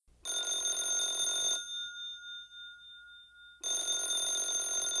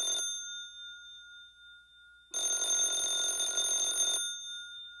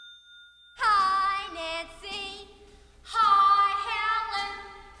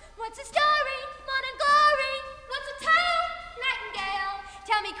What's the story? Modern glory. What's the tale? Nightingale.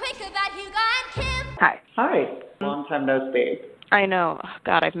 Tell me quick about Hugo and Kim. Hi. Hi. Long time no speak. I know.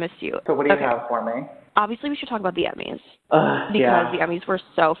 God, I've missed you. So what do you have for me? Obviously, we should talk about the Emmys. Yeah. The Emmys were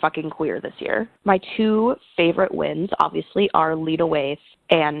so fucking queer this year. My two favorite wins, obviously, are Lena Waithe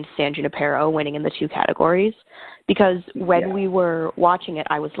and San Junipero winning in the two categories. Because when we were watching it,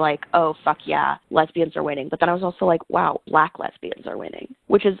 I was like, oh, fuck yeah, lesbians are winning. But then I was also like, wow, black lesbians are winning,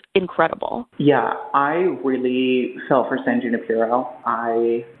 which is incredible. Yeah, I really fell for San Junipero.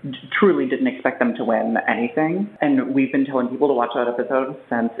 I truly didn't expect them to win anything. And we've been telling people to watch that episode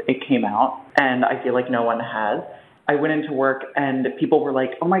since it came out. And I feel like no one has. I went into work and people were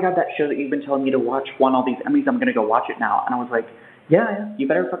like, oh my God, that show that you've been telling me to watch won all these Emmys. I'm going to go watch it now. And I was like, yeah, you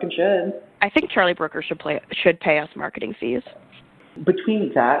better fucking should. I think Charlie Brooker should pay us marketing fees.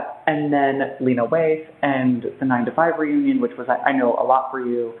 Between that and then Lena Waithe and the 9 to 5 reunion, which was, I know, a lot for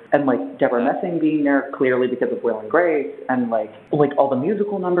you, and like Deborah Messing being there clearly because of Will and Grace, and like all the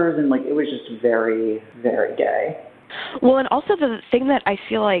musical numbers, and like it was just very, very gay. Well, and also the thing that I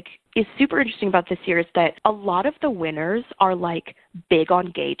feel like is super interesting about this year is that a lot of the winners are like big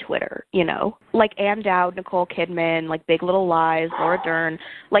on gay Twitter, you know? Like Ann Dowd, Nicole Kidman, like Big Little Lies, Laura Dern.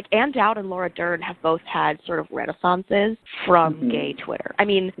 Like Ann Dowd and Laura Dern have both had sort of renaissances from gay Twitter. I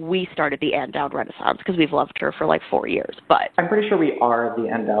mean, we started the Ann Dowd renaissance because we've loved her for like 4 years, but I'm pretty sure we are the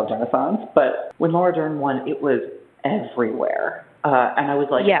Ann Dowd renaissance, but when Laura Dern won, it was everywhere. And I was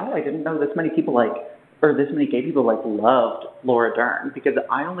like, oh, I didn't know this many people this many gay people loved Laura Dern, because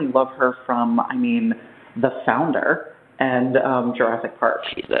I only love her from, The Founder and Jurassic Park.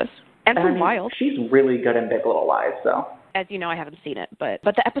 Jesus. And from Wild. She's really good in Big Little Lies, so. As you know, I haven't seen it, but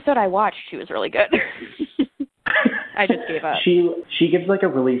the episode I watched, she was really good. I just gave up. She gives like a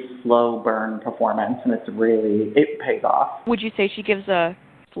really slow burn performance, and it pays off. Would you say she gives a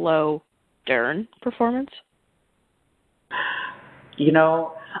slow Dern performance? You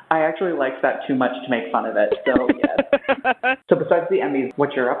know, I actually liked that too much to make fun of it, so yes. So besides the Emmys,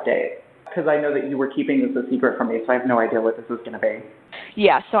 what's your update? Because I know that you were keeping this a secret from me, so I have no idea what this is going to be.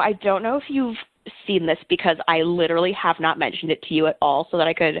 Yeah, so I don't know if you've seen this, because I literally have not mentioned it to you at all so that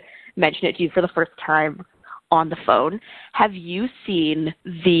I could mention it to you for the first time on the phone. Have you seen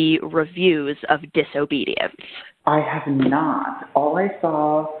the reviews of Disobedience? I have not. All I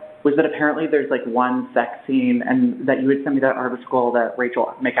saw was that apparently there's like one sex scene, and that you had sent me that article that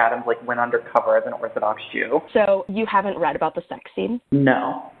Rachel McAdams went undercover as an Orthodox Jew. So you haven't read about the sex scene?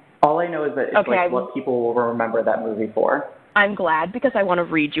 No. All I know is that it's what people will remember that movie for. I'm glad, because I want to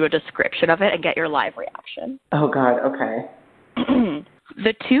read you a description of it and get your live reaction. Oh God, okay.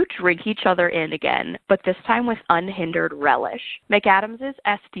 The two drink each other in again, but this time with unhindered relish. McAdams is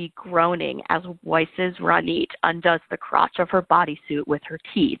Esty groaning as Weiss's Ronit undoes the crotch of her bodysuit with her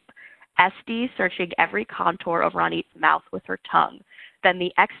teeth. Esty searching every contour of Ronit's mouth with her tongue. Then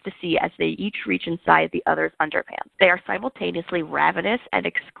the ecstasy as they each reach inside the other's underpants. They are simultaneously ravenous and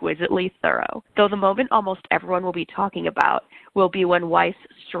exquisitely thorough. Though the moment almost everyone will be talking about will be when Weiss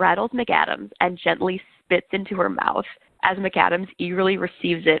straddles McAdams and gently spits into her mouth, as McAdams eagerly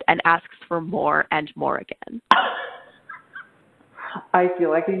receives it and asks for more and more again. I feel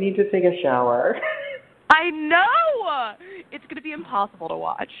like I need to take a shower. I know! It's going to be impossible to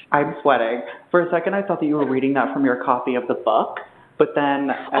watch. I'm sweating. For a second, I thought that you were reading that from your copy of the book. But then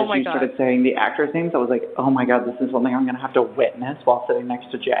as you started saying the actors' names, I was like, oh my God, this is something I'm going to have to witness while sitting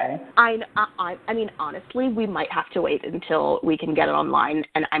next to Jay. I mean, honestly, we might have to wait until we can get it online,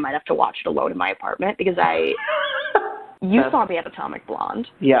 and I might have to watch it alone in my apartment, because you saw me at Atomic Blonde.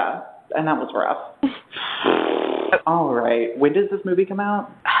 Yeah, and that was rough. All right. When does this movie come out?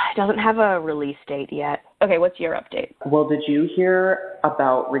 It doesn't have a release date yet. Okay, what's your update? Well, did you hear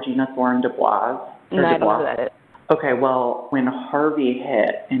about Regina Thorne DuBois? No, I don't know that it. Okay, well, when Harvey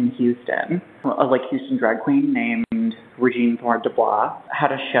hit in Houston, a Houston drag queen named Regina Thorne DuBois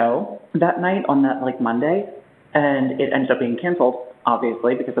had a show that night on that Monday, and it ended up being canceled,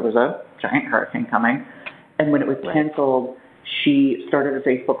 obviously, because there was a giant hurricane coming. And when it was canceled, she started a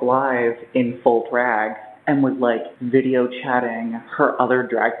Facebook Live in full drag and was video chatting her other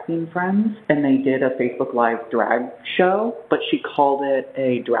drag queen friends, and they did a Facebook Live drag show, but she called it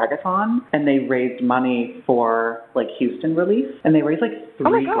a Dragathon, and they raised money for Houston relief, and they raised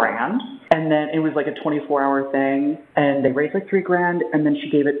 $3,000, and then it was a 24-hour thing, and they raised $3,000, and then she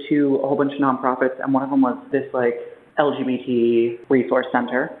gave it to a whole bunch of nonprofits, and one of them was this LGBT resource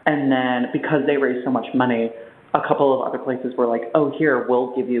center, and then because they raised so much money, a couple of other places were like, oh, here,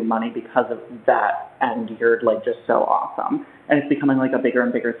 we'll give you money because of that, and you're, just so awesome. And it's becoming, a bigger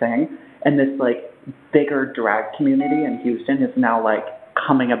and bigger thing. And this, bigger drag community in Houston is now,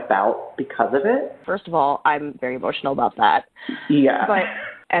 coming about because of it. First of all, I'm very emotional about that. Yeah.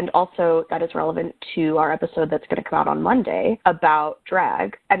 And also, that is relevant to our episode that's going to come out on Monday about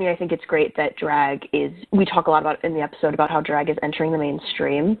drag. I mean, I think it's great that we talk a lot about in the episode about how drag is entering the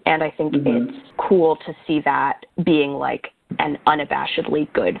mainstream, and I think it's cool to see that being like an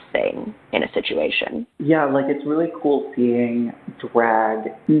unabashedly good thing in a situation. Yeah, like it's really cool seeing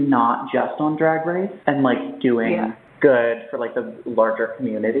drag not just on Drag Race and like doing good for like the larger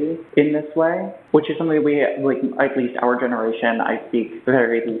community in this way, which is something we, like at least our generation, I speak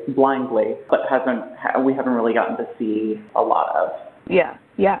very blindly, but we haven't really gotten to see a lot of.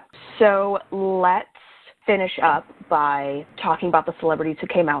 Yeah. So let's finish up by talking about the celebrities who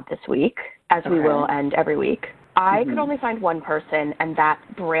came out this week, as we will end every week. I could only find one person, and that's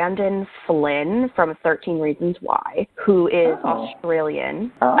Brandon Flynn from 13 Reasons Why, who is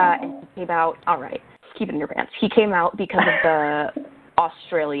Australian. And he came out, all right, keep it in your pants. He came out because of the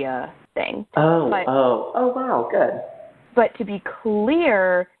Australia thing. Oh, wow, good. But to be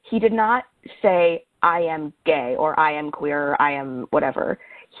clear, he did not say, I am gay, or I am queer, or I am whatever.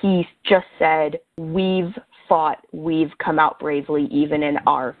 He just said, we've fought, we've come out bravely, even in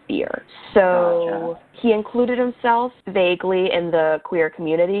our fear. So he included himself vaguely in the queer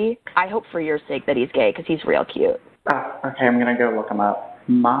community. I hope for your sake that he's gay, because he's real cute. Okay, I'm going to go look him up.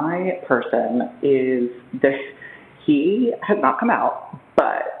 My person is he has not come out,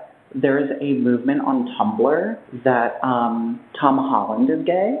 but there is a movement on Tumblr that Tom Holland is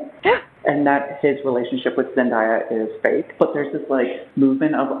gay. And that his relationship with Zendaya is fake. But there's this, like,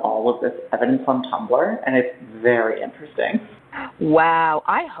 movement of all of this evidence on Tumblr, and it's very interesting. Wow.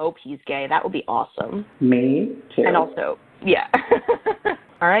 I hope he's gay. That would be awesome. Me, too. And also,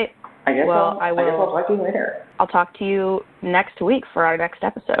 all right. I guess I'll talk to you later. I'll talk to you next week for our next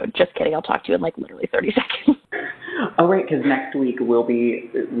episode. Just kidding. I'll talk to you in, like, literally 30 seconds. Oh, right, because next week we'll be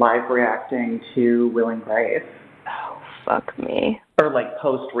live reacting to Will and Grace. Oh, fuck me. Or, like,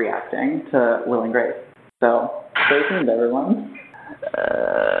 post-reacting to Will and Grace. So, stay tuned, everyone.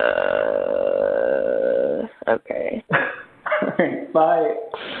 Okay. All right, bye.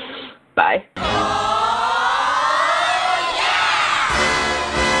 Bye.